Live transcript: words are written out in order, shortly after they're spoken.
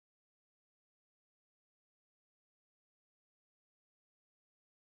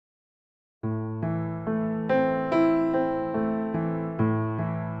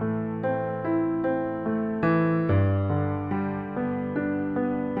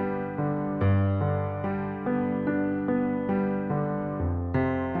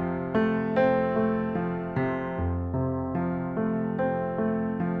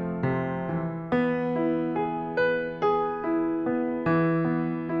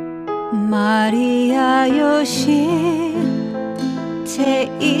マリアよして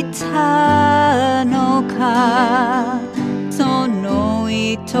いたのか、その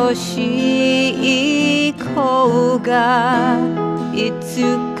愛しい子がい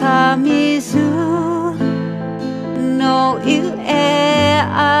つか水の上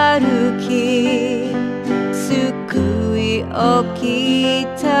歩き救い起き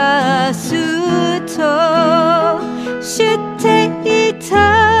たすと知ってい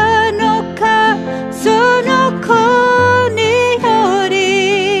たのか、その子によ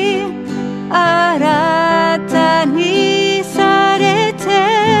り新たにされて、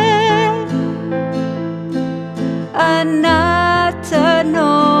あなた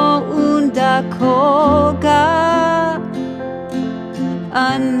の産んだ子が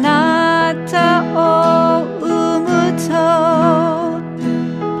あなたを産むと、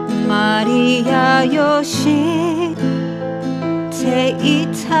マリアよしてい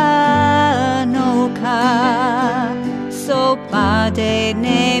たのか、そばで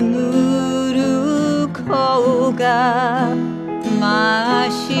眠る子が真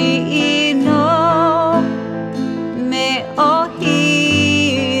っ白の目を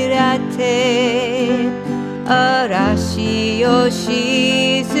開いて嵐を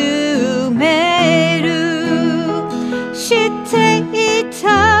沈める、知ってい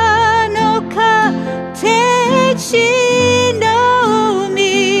たのか、天使の道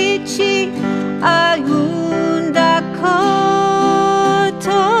歩んだこ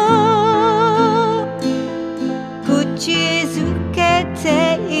と口づけ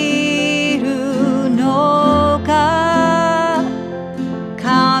ているのが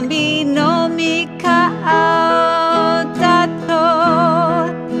神の御顔だと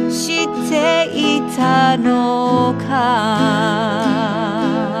知っていたのか。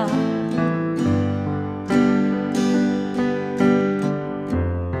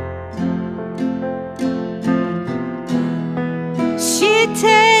知っ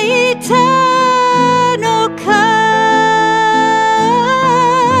ていたのか。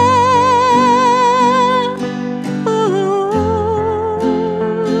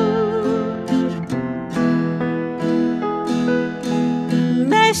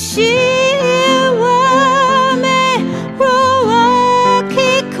メシはメロは聞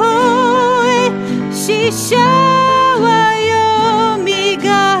こえ、死者はよみ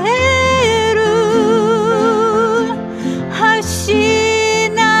がえる、走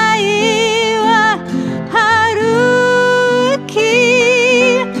ないは歩き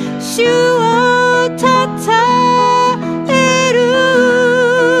主をたたえる。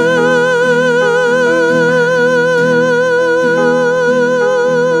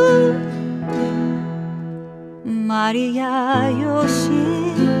マリアよし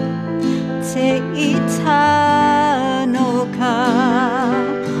ていたのか、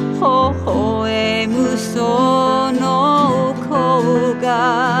微笑むその子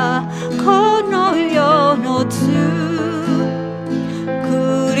がこの世のつ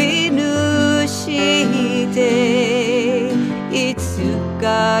くり主で、いつ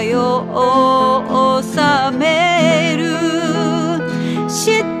か世を治める、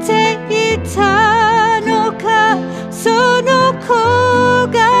知っていたのか、その子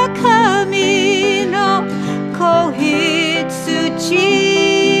が神の子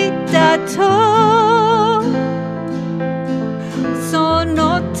羊だと、そ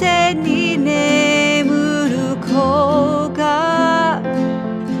の手に眠る子が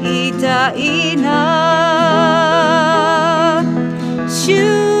偉大な主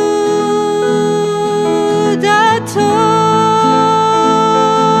だと、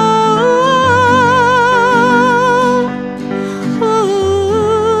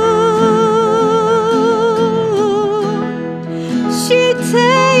知っ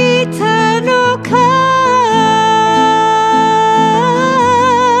ていたのか。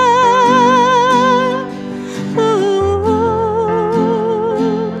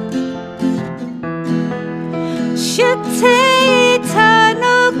知っていたの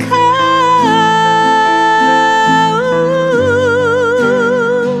か。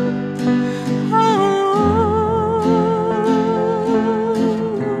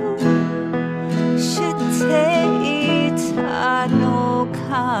知っていたのか。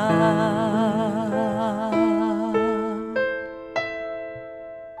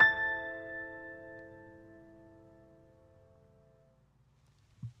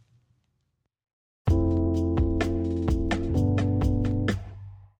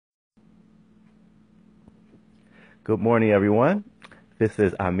Good morning, everyone. This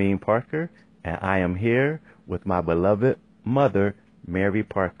is Amin Parker, and I am here with my beloved mother, Mary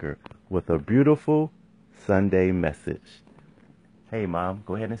Parker, with a beautiful Sunday message. Hey, Mom,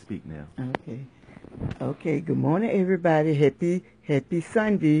 go ahead and speak now. Okay. Okay. Good morning, everybody. Happy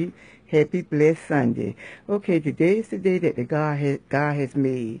Sunday. Happy blessed Sunday. Okay, today is the day that God has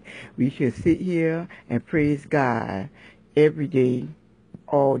made. We should sit here and praise God every day,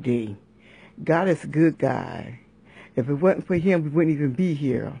 all day. God is a good God. If it wasn't for Him, we wouldn't even be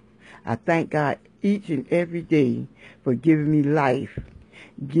here. I thank God each and every day for giving me life.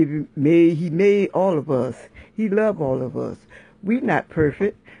 He made all of us. He loved all of us. We're not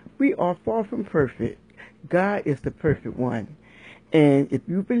perfect. We are far from perfect. God is the perfect one. And if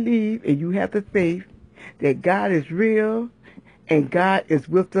you believe and you have the faith that God is real and God is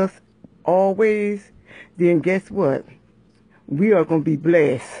with us always, then guess what? We are going to be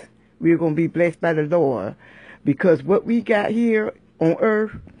blessed. We are going to be blessed by the Lord. Because what we got here on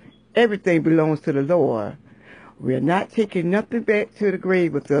earth, everything belongs to the Lord. We're not taking nothing back to the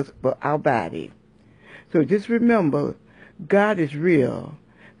grave with us but our body. So just remember, God is real.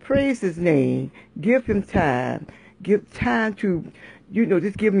 Praise His name. Give Him time. Give time to,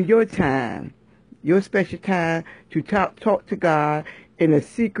 just give Him your time, your special time to talk to God in a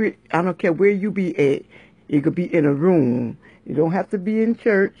secret. I don't care where you be at. It could be in a room. You don't have to be in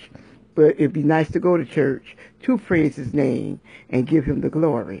church, but it'd be nice to go to church to praise His name and give Him the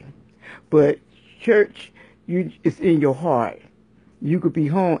glory. But church, it's in your heart. You could be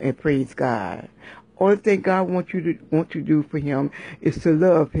home and praise God. Only thing God wants you to do for Him is to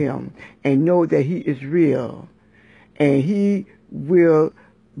love Him and know that He is real, and He will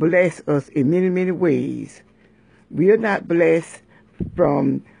bless us in many, many ways. We are not blessed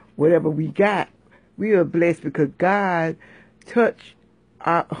from whatever we got. We are blessed because God touched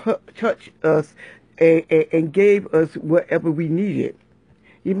us and gave us whatever we needed.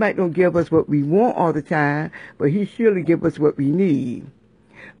 He might not give us what we want all the time, but He surely give us what we need.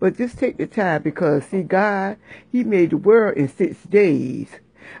 But just take the time because, see, God, He made the world in 6 days,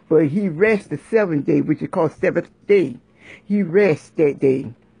 but He rests the 7th day, which is called 7th day. He rests that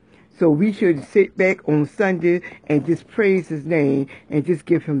day. So we should sit back on Sunday and just praise His name and just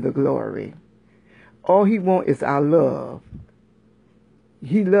give Him the glory. All He wants is our love.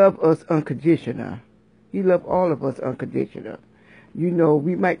 He loves us unconditional. He loves all of us unconditional. We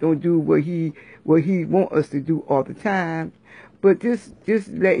might not do what he want us to do all the time, but just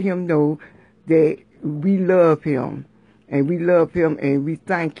let Him know that we love Him, and we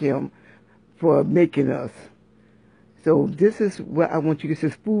thank Him for making us. So this is what I want you. This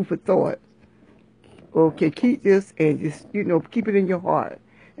is food for thought. Okay, keep this and just keep it in your heart,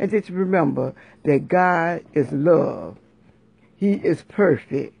 and just remember that God is love. He is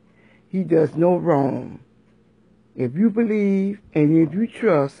perfect. He does no wrong. If you believe and if you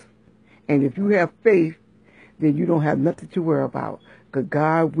trust and if you have faith, then you don't have nothing to worry about, because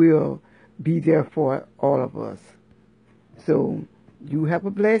God will be there for all of us. So you have a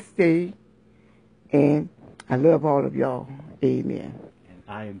blessed day, and I love all of y'all. Amen. And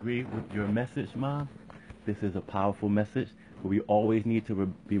I agree with your message, Mom. This is a powerful message. But we always need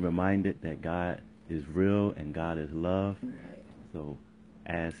to be reminded that God is real and God is love. So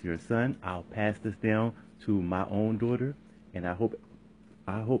as your son, I'll pass this down to my own daughter, and I hope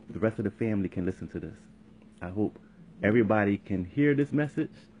the rest of the family can listen to this. I hope everybody can hear this message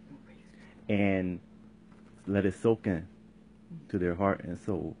and let it soak in to their heart and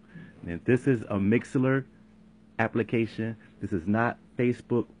soul. And this is a Mixlr application. This is not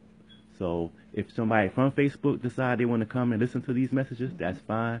Facebook. So if somebody from Facebook decide they want to come and listen to these messages, that's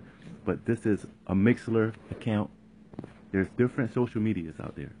fine. But this is a Mixlr account. There's different social medias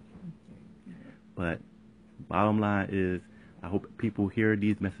out there. But bottom line is, I hope people hear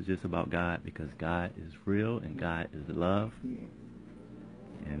these messages about God, because God is real and God is love.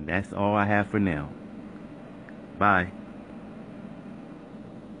 And that's all I have for now. Bye.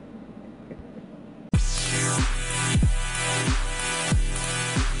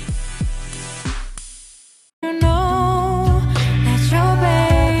 You know that your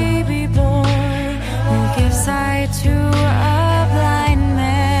baby boy will give sight to a blind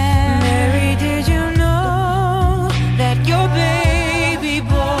man. Mary, did you know that your baby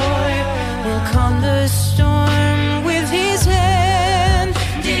boy will calm the storm with his hand?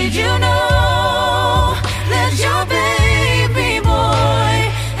 Did you know that your baby boy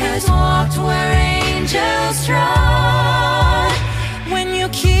has walked where angels trod? When you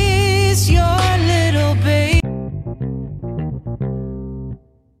kiss your little baby.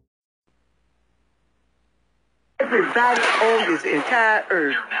 Everybody on this entire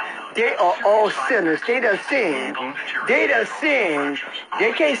earth they are all sinners. They done sinned. They done sinned.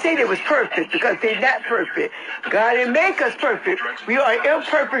 They can't say they was perfect because they're not perfect. God didn't make us perfect. We are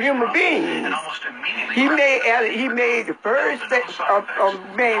imperfect human beings. He made the first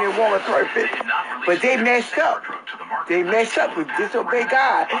man and woman perfect, but they messed up. They messed up with disobey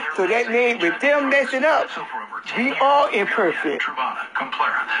God. So that means with them messing up, we all imperfect.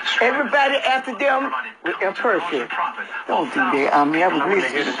 Everybody after them was imperfect. Don't do that. I mean, I was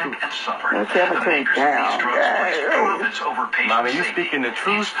listening. Okay, I'm going to turn it down. Mommy, you speaking the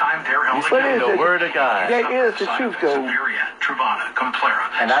truth. You What speaking is the it? word of God. That is the truth, though.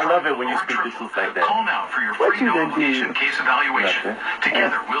 And I love it when you speak the truth like that. Call now for your What free you done no-obligation did? case evaluation. Nothing.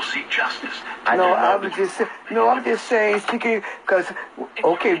 Together, we'll seek justice. I'm just saying, speaking, because,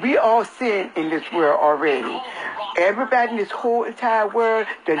 okay, we all sin in this world already. Everybody in this whole entire world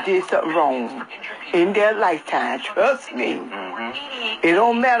that did something wrong in their lifetime. Trust me. It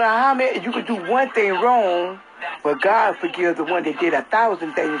don't matter how many, you could do one thing wrong, but God forgives the one that did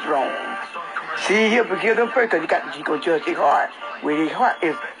 1,000 things wrong. See, he'll forgive them first because he's going to judge their heart. Where their heart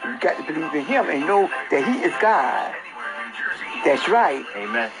is, you got to believe in him and know that he is God. That's right.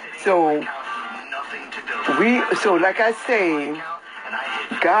 Amen. So, like I say,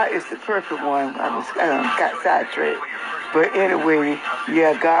 God is the perfect one. I got sidetracked. But anyway,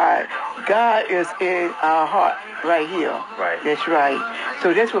 yeah, God is in our heart right here. Right. That's right.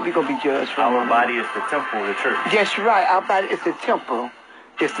 So that's what we're going to be judged from. Our body is the temple of the church. That's right. Our body is the temple.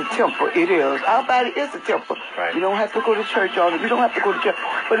 It's the temple. It is. Our body is the temple. Right. We don't have to go to church all the time. We don't have to go to church.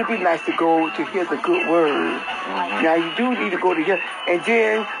 But it'd be nice to go to hear the good word. Now, you do need to go to hear. And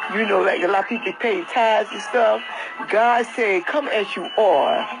then, you know, like a lot of people pay tithes and stuff. God said, come as you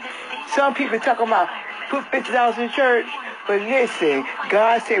are. Some people talking about put $50 in church. But listen,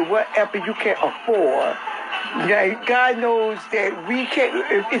 God said whatever you can afford. Now, God knows that we can,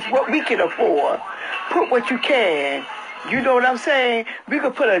 it's what we can afford. Put what you can. You know what I'm saying? We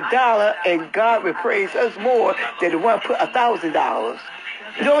could put $1 and God would praise us more than the one put $1,000.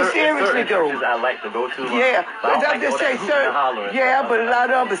 No, seriously though. I like to go to. Yeah, but I'm just saying, sir. Yeah, but a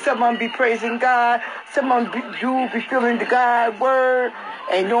lot of them, some of them be praising God. Some of them be feeling the God word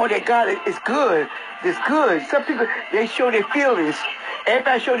and knowing that God is good. It's good. Some people, they show their feelings.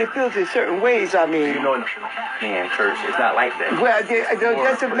 Everybody show their feelings in certain ways, I mean. You know, man, church, it's not like that. Well, it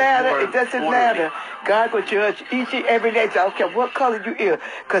doesn't matter. It doesn't matter. God will judge each and every day. I don't care what color you is.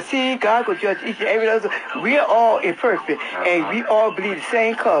 Because, see, God will judge each and every day. We are all imperfect. And we all bleed the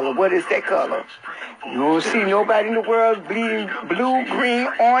same color. What is that color? You don't see nobody in the world bleeding blue, green,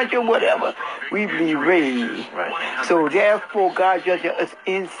 orange, or whatever. We bleed red. Right. So, therefore, God judges us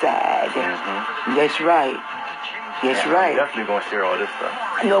inside. That's right. That's right. Definitely gonna share all this stuff.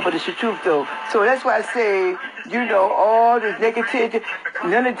 No, but it's the truth though. So that's why I say, you know, all this negativity,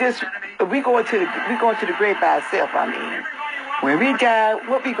 none of this. We going to the grave by ourselves. I mean, when we die,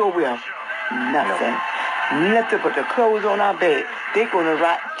 what we go with? Nothing. Nothing but the clothes on our bed. They're gonna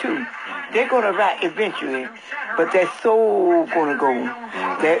rot too. They're gonna rot eventually, but that soul gonna go.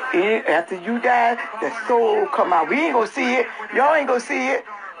 That after you die, that soul come out. We ain't gonna see it. Y'all ain't gonna see it.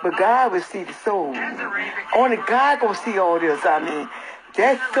 But God will see the soul. Only God gonna see all this. I mean,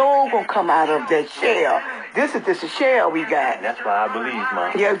 that soul gonna come out of that shell. This is just a shell we got. That's why I believe,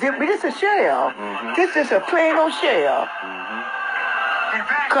 man. Yeah, this is a shell. This is a plain old shell.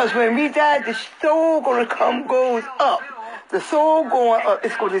 Because when we die, the soul goes up. The soul going up.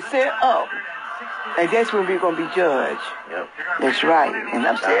 It's gonna descend up. And that's when we're gonna be judged. Yep. That's right. And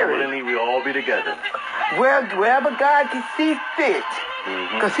I'm serious. We all be together. Well, wherever God can see fit.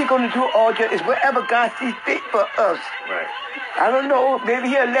 Because he's going to do all justice wherever God sees fit for us. Right. I don't know. Maybe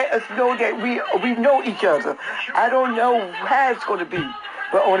he'll let us know that we know each other. I don't know how it's going to be.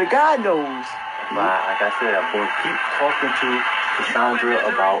 But only God knows. Like I said, I'm going to keep talking to Cassandra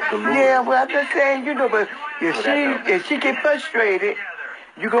about the Lord. Yeah, well, I'm just saying, you know, but if she get frustrated,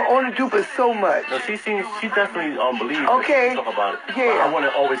 you can only do but so much. No, she definitely believes. Okay. Talk about it. Yeah. But I want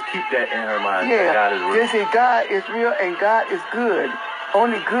to always keep that in her mind. Yeah. God is real. Just say God is real and God is good.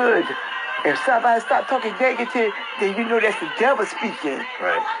 Only good. If somebody start talking negative, then you know that's the devil speaking.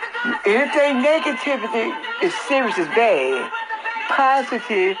 Right. Anything negativity is serious, is bad.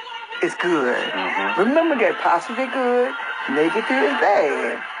 Positive is good. Remember that positive good, negative is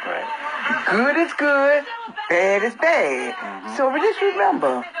bad. Right. Good is good, bad is bad. So just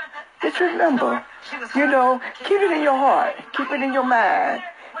remember, you know, keep it in your heart, keep it in your mind,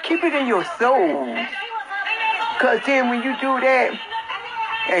 keep it in your soul. Because then when you do that,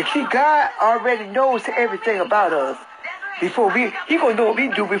 and see, God already knows everything about us. He gonna know what we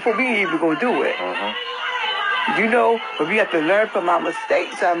do before we even gonna do it. You know, but we have to learn from our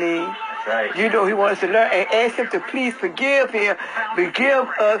mistakes, I mean. That's right. You know, he wants us to learn and ask him to please forgive him. Forgive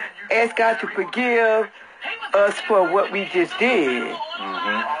us. Ask God to forgive us for what we just did.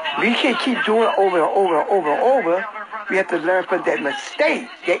 Mm-hmm. We can't keep doing it over and over and over and over. We have to learn from that mistake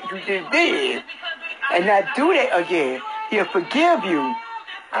that you just did and not do that again. He'll forgive you.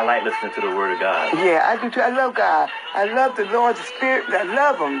 I like listening to the word of God. Yeah, I do too. I love God. I love the Lord, the Spirit. I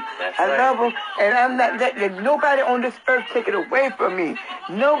love him. That's I right. love him. And I'm not letting nobody on this earth take it away from me.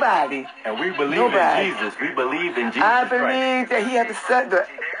 Nobody. And we believe Nobody. in Jesus. We believe in Jesus I Christ. believe that he has the Son.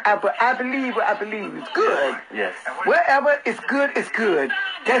 I believe what I believe is good. Yes. Whatever is good is good.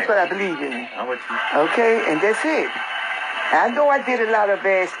 That's what I believe in. I'm with you. Okay, and that's it. I know I did a lot of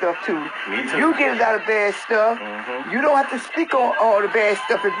bad stuff too. Me too. You did a lot of bad stuff. Mm-hmm. You don't have to speak on all the bad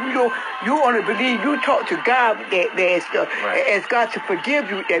stuff. If you don't, you want to believe. You talk to God with that bad stuff, Right. and ask God to forgive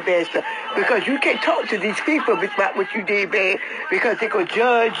you with that bad stuff. Because you can't talk to these people about what you did bad, because they gonna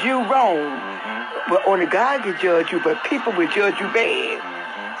judge you wrong. Mm-hmm. But only God can judge you, but people will judge you bad.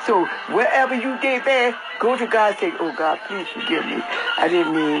 So wherever you did bad, go to God and say, oh God, please forgive me. I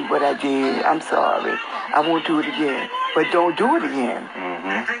didn't mean what I did. I'm sorry. I won't do it again. But don't do it again.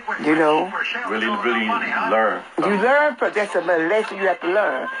 Mm-hmm. You know? Really learn. You learn from that's a lesson you have to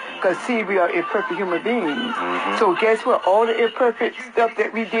learn. Because see, we are imperfect human beings. Mm-hmm. So guess what? All the imperfect stuff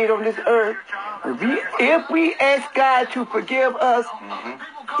that we did on this earth, if we ask God to forgive us,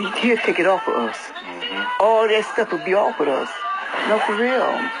 he'll take it off of us. Mm-hmm. All that stuff will be off of us. No, for real.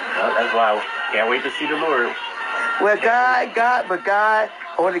 Well, that's why I can't wait to see the Lord. Well, but God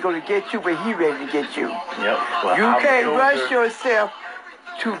only going to get you when he ready to get you. Yep. Well, You I'm a can't soldier. rush yourself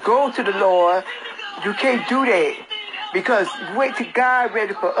to go to the Lord. You can't do that because wait till God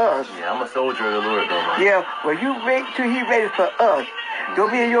ready for us. Yeah, I'm a soldier of the Lord, though, man. Yeah, well, you wait till he ready for us.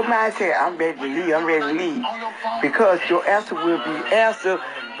 Don't be in your mind saying, I'm ready to leave, I'm ready to leave. Because your answer will be answered,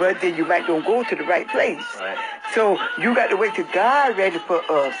 but then you might don't go to the right place. Right. So you got to wait till God ready for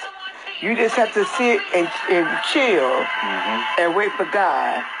us. You just have to sit and chill and wait for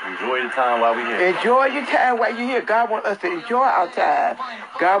God. Enjoy the time while we're here. Enjoy your time while you're here. God wants us to enjoy our time.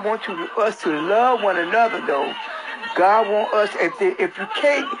 God wants us to love one another, though. God wants us,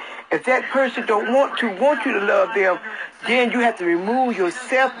 if that person don't want you to love them, then you have to remove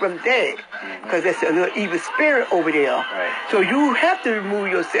yourself from that. Because that's a little evil spirit over there. Right. So you have to remove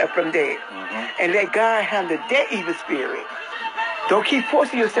yourself from that and let God handle that evil spirit. Don't keep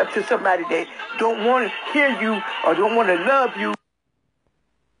forcing yourself to somebody that don't want to hear you or don't want to love you.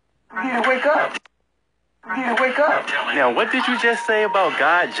 You need to wake up. You need to wake up. Now, what did you just say about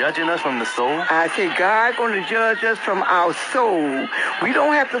God judging us from the soul? I say God going to judge us from our soul. We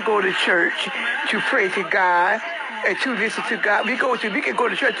don't have to go to church to pray to God and to listen to God. We can go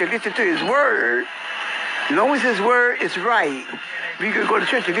to church and listen to his word. As long as his word is right, we can go to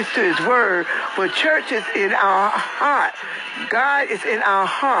church and listen to his word. But church is in our heart. God is in our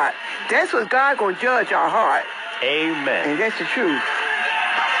heart. That's what God going to judge our heart. Amen. And that's the truth.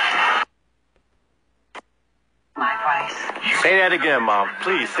 My price. Say that again, Mom.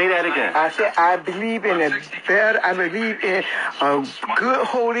 Please, say that again. I said I believe in I believe in a good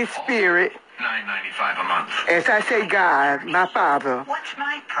Holy Spirit. $9.95 a month. As I say, God, my Father, What's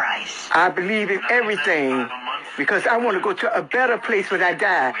my price? I believe in everything because I want to go to a better place when I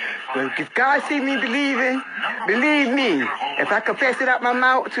die. But if God see me believing, believe me, if I confess it out my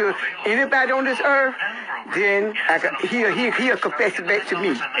mouth to anybody on this earth, then he'll confess it back to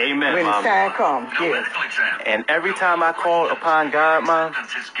me. Amen, when Mom. the time comes, yes. And every time I call upon God, Mom,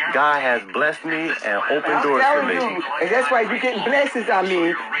 God has blessed me and opened I'm doors for telling me. you, and that's why you're getting blessings, I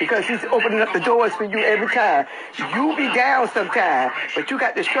mean, because he's opening up the doors for you every time. You be down sometime, but you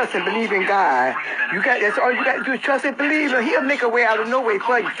got to trust and believe in God. That's all you got to do is trust and believe, and he'll make a way out of no way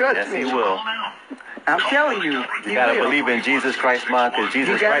for you. Trust Yes, me. He will. I'm telling you. You gotta believe in Jesus Christ, Mom, because You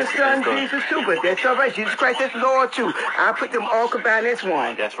Jesus got Christ a son, is the... Jesus too, but that's all right. Jesus Christ is Lord too. I put them all combined as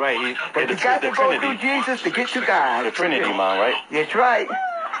one. That's right. But you got to go through Trinity. Jesus to get to God. The Trinity, Mom, right? That's right.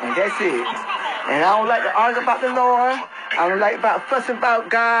 And that's it. And I don't like to argue about the Lord. I don't like about fussing about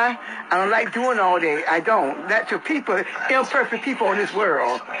God. I don't like doing all that. I don't. Not to people, imperfect people in this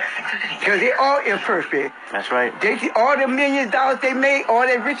world. Because they are imperfect. That's right. All the millions of dollars they made, all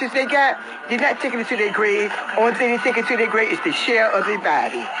that riches they got, they're not taking it to their grave. Only thing they take it to their grave is the share of their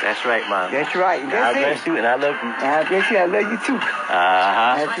body. That's right, Mom. That's right. God That's bless it. you, and I love you. God bless you. I love you too.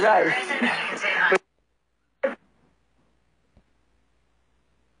 Uh-huh. That's right.